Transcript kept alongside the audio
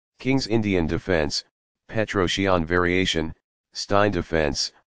King's Indian defense, Petrosian variation, Stein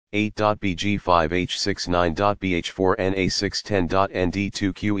defense,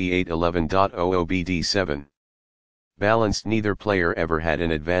 8.bg5h69.bh4na610.nd2qe811.0obd7. Balanced. Neither player ever had an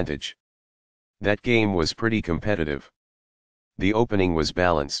advantage. That game was pretty competitive. The opening was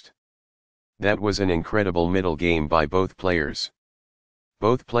balanced. That was an incredible middle game by both players.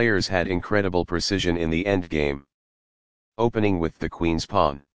 Both players had incredible precision in the endgame. Opening with the queen's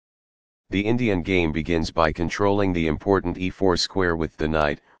pawn. The Indian game begins by controlling the important e4 square with the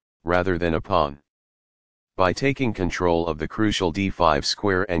knight, rather than a pawn. By taking control of the crucial d5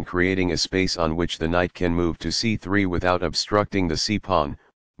 square and creating a space on which the knight can move to c3 without obstructing the c-pawn,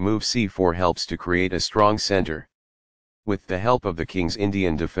 move c4 helps to create a strong center. With the help of the King's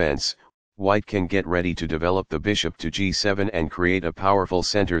Indian defense, White can get ready to develop the bishop to g7 and create a powerful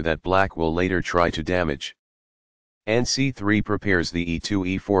center that Black will later try to damage. And c3 prepares the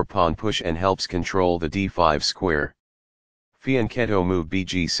e2-e4 pawn push and helps control the d5 square. Fianchetto move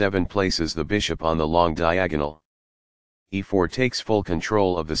bg7 places the bishop on the long diagonal. e4 takes full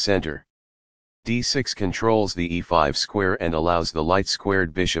control of the center. d6 controls the e5 square and allows the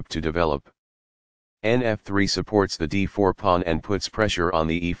light-squared bishop to develop. Nf3 supports the d4 pawn and puts pressure on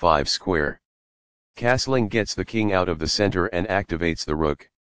the e5 square. Castling gets the king out of the center and activates the rook.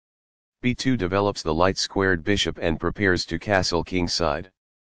 b2 develops the light-squared bishop and prepares to castle kingside.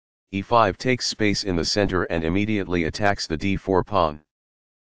 e5 takes space in the center and immediately attacks the d4 pawn.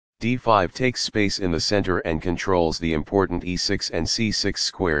 d5 takes space in the center and controls the important e6 and c6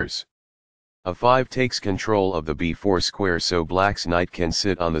 squares. a5 takes control of the b4 square so Black's knight can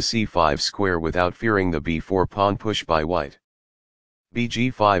sit on the c5 square without fearing the b4 pawn push by White.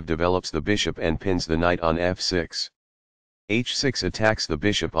 bg5 develops the bishop and pins the knight on f6. h6 attacks the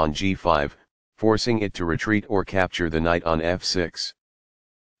bishop on g5, forcing it to retreat or capture the knight on f6.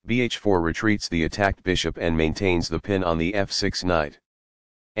 bh4 retreats the attacked bishop and maintains the pin on the f6 knight.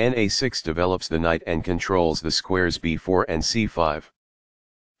 na6 develops the knight and controls the squares b4 and c5.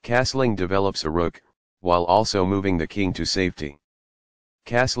 Castling develops a rook, while also moving the king to safety.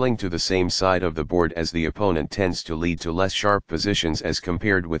 Castling to the same side of the board as the opponent tends to lead to less sharp positions as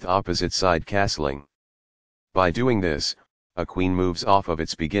compared with opposite side castling. By doing this, a queen moves off of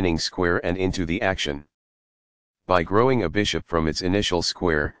its beginning square and into the action. By growing a bishop from its initial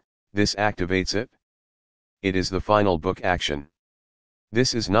square, this activates it. It is the final book action.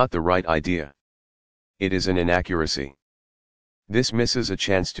 This is not the right idea. It is an inaccuracy. This misses a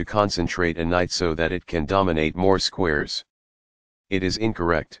chance to concentrate a knight so that it can dominate more squares. It is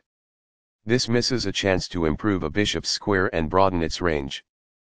incorrect. This misses a chance to improve a bishop's square and broaden its range.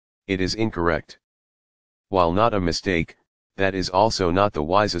 It is incorrect. While not a mistake, that is also not the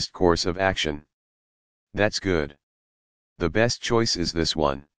wisest course of action. That's good. The best choice is this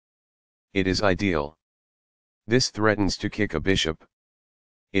one. It is ideal. This threatens to kick a bishop.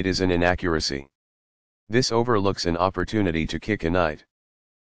 It is an inaccuracy. This overlooks an opportunity to kick a knight.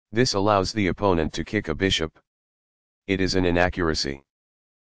 This allows the opponent to kick a bishop. It is an inaccuracy.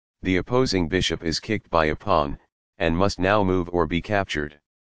 The opposing bishop is kicked by a pawn, and must now move or be captured.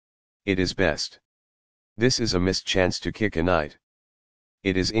 It is best. This is a missed chance to kick a knight.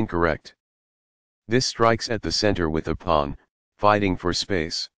 It is incorrect. This strikes at the center with a pawn, fighting for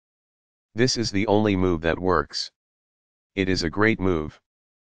space. This is the only move that works. It is a great move.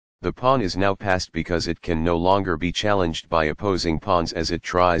 The pawn is now passed because it can no longer be challenged by opposing pawns as it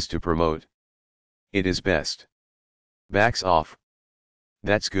tries to promote. It is best. Backs off.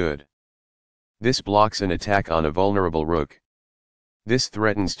 That's good. This blocks an attack on a vulnerable rook. This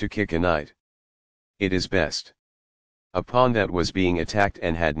threatens to kick a knight. It is best. A pawn that was being attacked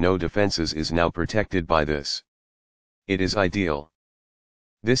and had no defenses is now protected by this. It is ideal.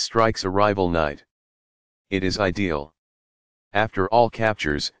 This strikes a rival knight. It is ideal. After all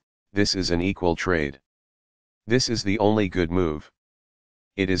captures, this is an equal trade. This is the only good move.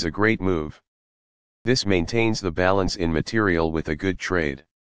 It is a great move. This maintains the balance in material with a good trade.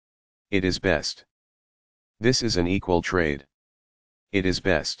 It is best. This is an equal trade. It is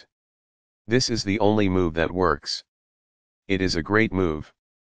best. This is the only move that works. It is a great move.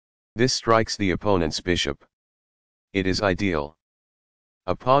 This strikes the opponent's bishop. It is ideal.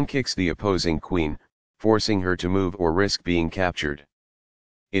 A pawn kicks the opposing queen, forcing her to move or risk being captured.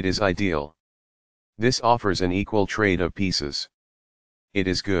 It is ideal. This offers an equal trade of pieces. It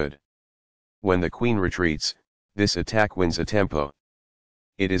is good. When the queen retreats, this attack wins a tempo.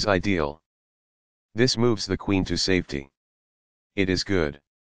 It is ideal. This moves the queen to safety. It is good.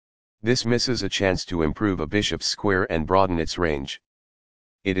 This misses a chance to improve a bishop's square and broaden its range.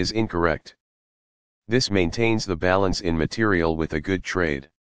 It is incorrect. This maintains the balance in material with a good trade.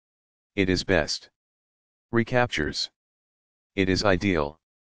 It is best. Recaptures. It is ideal.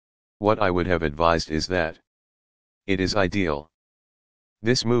 What I would have advised is that. It is ideal.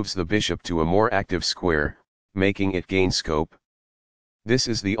 This moves the bishop to a more active square, making it gain scope. This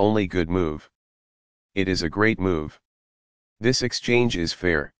is the only good move. It is a great move. This exchange is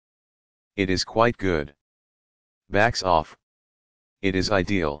fair. It is quite good. Backs off. It is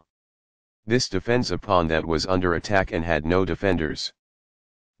ideal. This defends a pawn that was under attack and had no defenders.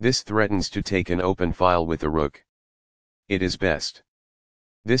 This threatens to take an open file with the rook. It is best.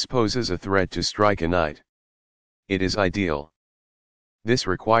 This poses a threat to strike a knight. It is ideal. This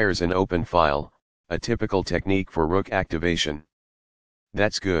requires an open file, a typical technique for rook activation.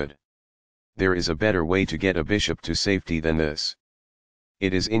 That's good. There is a better way to get a bishop to safety than this.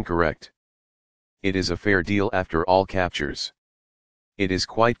 It is incorrect. It is a fair deal after all captures. It is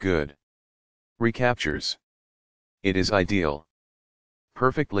quite good. Recaptures. It is ideal.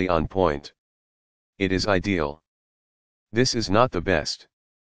 Perfectly on point. It is ideal. This is not the best.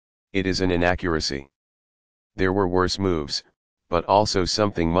 It is an inaccuracy. There were worse moves, but also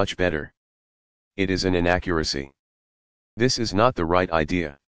something much better. It is an inaccuracy. This is not the right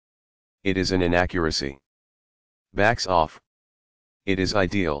idea. It is an inaccuracy. Backs off. It is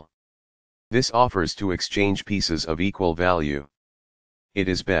ideal. This offers to exchange pieces of equal value. It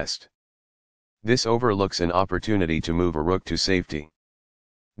is best. This overlooks an opportunity to move a rook to safety.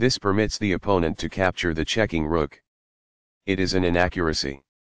 This permits the opponent to capture the checking rook. It is an inaccuracy.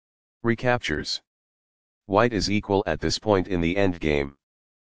 Recaptures. White is equal at this point in the endgame.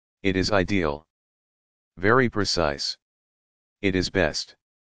 It is ideal. Very precise. It is best.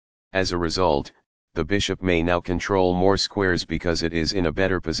 As a result, the bishop may now control more squares because it is in a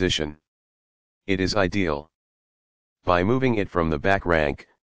better position. It is ideal. By moving it from the back rank,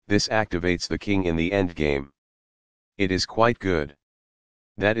 this activates the king in the endgame. It is quite good.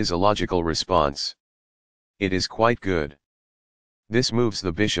 That is a logical response. It is quite good. This moves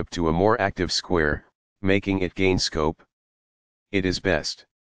the bishop to a more active square, making it gain scope. It is best.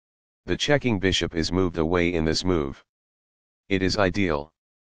 The checking bishop is moved away in this move. It is ideal.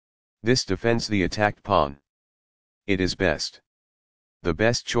 This defends the attacked pawn. It is best. The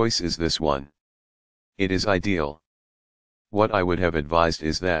best choice is this one. It is ideal. What I would have advised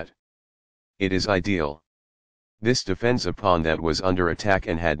is that. It is ideal. This defends a pawn that was under attack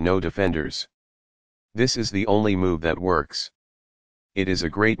and had no defenders. This is the only move that works. It is a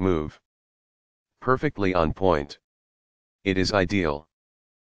great move. Perfectly on point. It is ideal.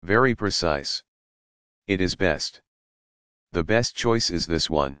 Very precise. It is best. The best choice is this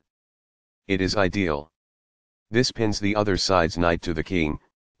one. It is ideal. This pins the other side's knight to the king,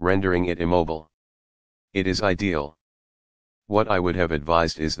 rendering it immobile. It is ideal. What I would have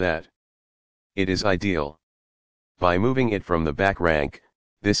advised is that. It is ideal. By moving it from the back rank,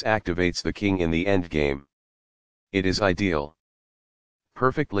 this activates the king in the endgame. It is ideal.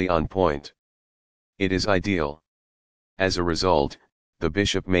 Perfectly on point. It is ideal. As a result, the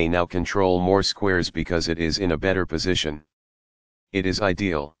bishop may now control more squares because it is in a better position. It is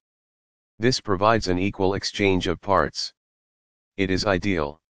ideal. This provides an equal exchange of parts. It is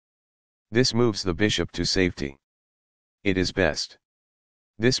ideal. This moves the bishop to safety. It is best.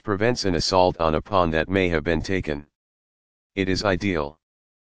 This prevents an assault on a pawn that may have been taken. It is ideal.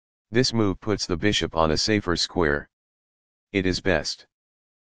 This move puts the bishop on a safer square. It is best.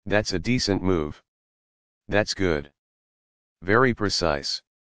 That's a decent move. That's good. Very precise.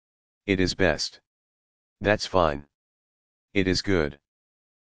 It is best. That's fine. It is good.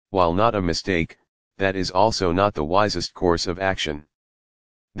 While not a mistake, that is also not the wisest course of action.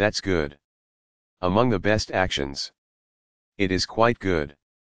 That's good. Among the best actions. It is quite good.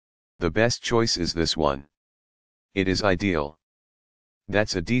 The best choice is this one. It is ideal.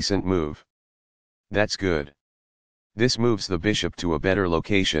 That's a decent move. That's good. This moves the bishop to a better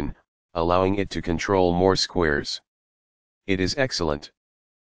location, allowing it to control more squares. It is excellent.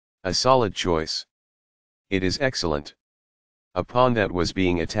 A solid choice. It is excellent. A pawn that was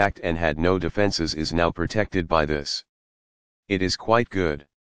being attacked and had no defenses is now protected by this. It is quite good.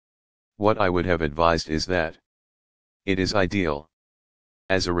 What I would have advised is that. It is ideal.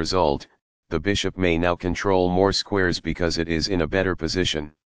 As a result, the bishop may now control more squares because it is in a better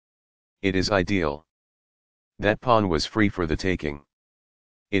position. It is ideal. That pawn was free for the taking.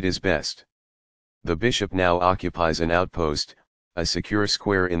 It is best. The bishop now occupies an outpost, a secure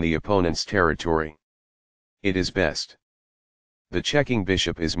square in the opponent's territory. It is best. The checking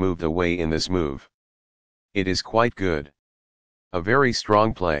bishop is moved away in this move. It is quite good. A very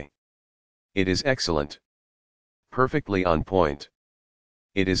strong play. It is excellent. Perfectly on point.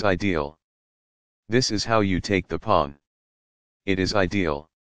 It is ideal. This is how you take the pawn. It is ideal.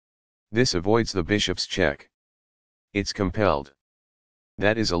 This avoids the bishop's check. It's compelled.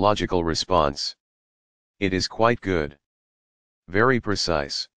 That is a logical response. It is quite good. Very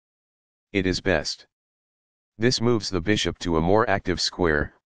precise. It is best. This moves the bishop to a more active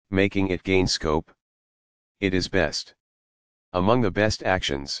square, making it gain scope. It is best. Among the best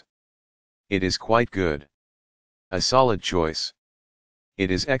actions. It is quite good. A solid choice. It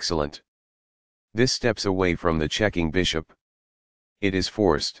is excellent. This steps away from the checking bishop. It is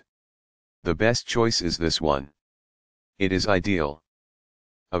forced. The best choice is this one. It is ideal.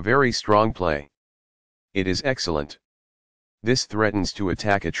 A very strong play. It is excellent. This threatens to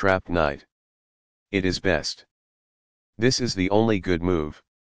attack a trapped knight. It is best. This is the only good move.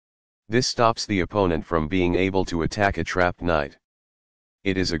 This stops the opponent from being able to attack a trapped knight.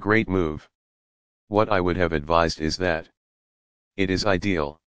 It is a great move. What I would have advised is that. It is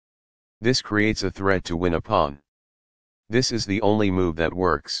ideal. This creates a threat to win a pawn. This is the only move that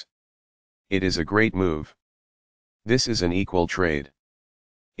works. It is a great move. This is an equal trade.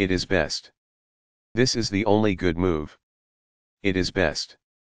 It is best. This is the only good move. It is best.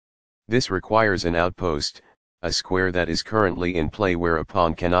 This requires an outpost, a square that is currently in play where a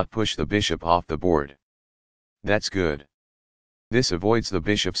pawn cannot push the bishop off the board. That's good. This avoids the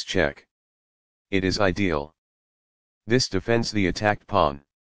bishop's check. It is ideal. This defends the attacked pawn.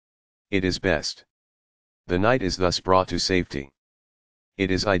 It is best. The knight is thus brought to safety.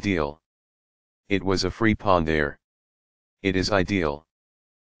 It is ideal. It was a free pawn there. It is ideal.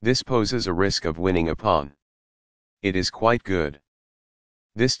 This poses a risk of winning a pawn. It is quite good.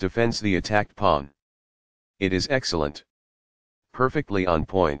 This defends the attacked pawn. It is excellent. Perfectly on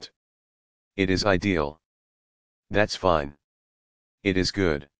point. It is ideal. That's fine. It is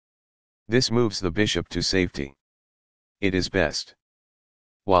good. This moves the bishop to safety. It is best.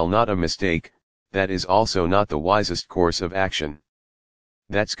 While not a mistake, that is also not the wisest course of action.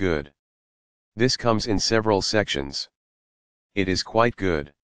 That's good. This comes in several sections. It is quite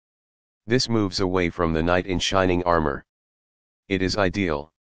good. This moves away from the knight in shining armor. It is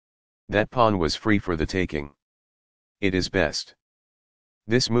ideal. That pawn was free for the taking. It is best.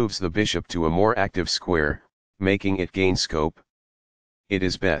 This moves the bishop to a more active square, making it gain scope. It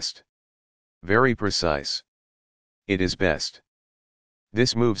is best. Very precise. It is best.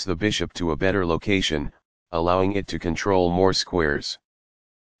 This moves the bishop to a better location, allowing it to control more squares.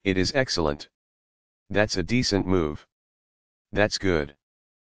 It is excellent. That's a decent move. That's good.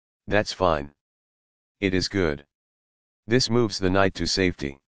 That's fine. It is good. This moves the knight to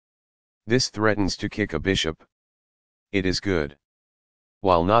safety. This threatens to kick a bishop. It is good.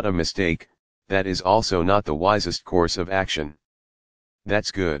 While not a mistake, that is also not the wisest course of action.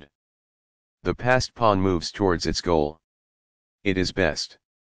 That's good. The passed pawn moves towards its goal. It is best.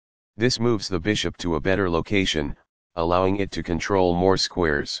 This moves the bishop to a better location, allowing it to control more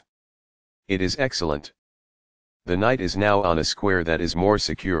squares. It is excellent. The knight is now on a square that is more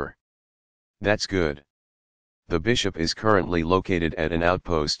secure. That's good. The bishop is currently located at an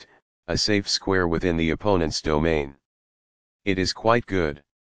outpost, a safe square within the opponent's domain. It is quite good.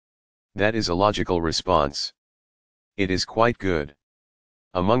 That is a logical response. It is quite good.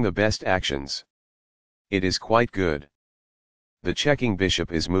 Among the best actions. It is quite good. The checking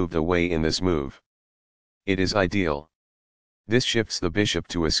bishop is moved away in this move. It is ideal. This shifts the bishop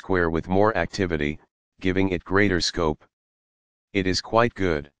to a square with more activity, giving it greater scope. It is quite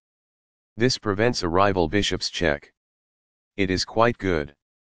good. This prevents a rival bishop's check. It is quite good.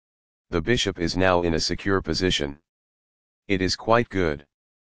 The bishop is now in a secure position. It is quite good.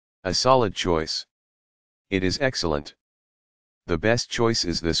 A solid choice. It is excellent. The best choice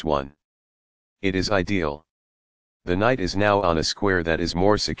is this one. It is ideal. The knight is now on a square that is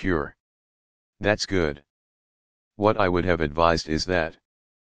more secure. That's good. What I would have advised is that.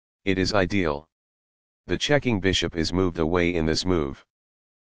 It is ideal. The checking bishop is moved away in this move.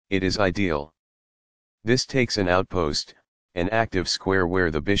 It is ideal. This takes an outpost, an active square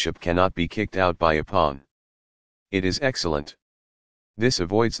where the bishop cannot be kicked out by a pawn. It is excellent. This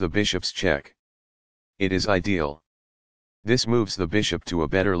avoids the bishop's check. It is ideal. This moves the bishop to a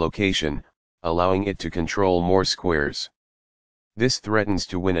better location, allowing it to control more squares. This threatens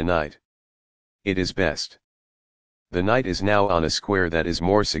to win a knight. It is best. The knight is now on a square that is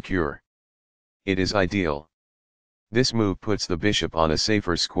more secure. It is ideal. This move puts the bishop on a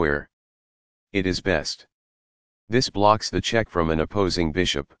safer square. It is best. This blocks the check from an opposing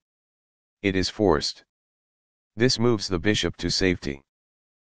bishop. It is forced. This moves the bishop to safety.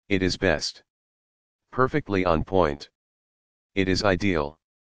 It is best. Perfectly on point. It is ideal.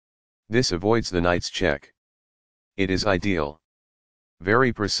 This avoids the knight's check. It is ideal.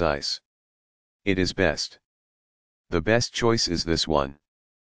 Very precise. It is best. The best choice is this one.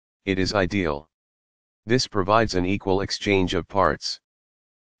 It is ideal. This provides an equal exchange of parts.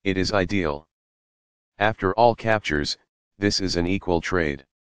 It is ideal. After all captures, this is an equal trade.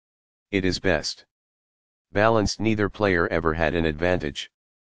 It is best. Balanced. Neither player ever had an advantage.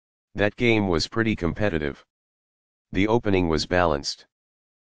 That game was pretty competitive. The opening was balanced.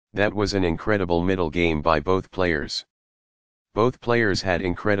 That was an incredible middle game by both players. Both players had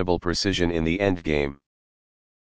incredible precision in the endgame.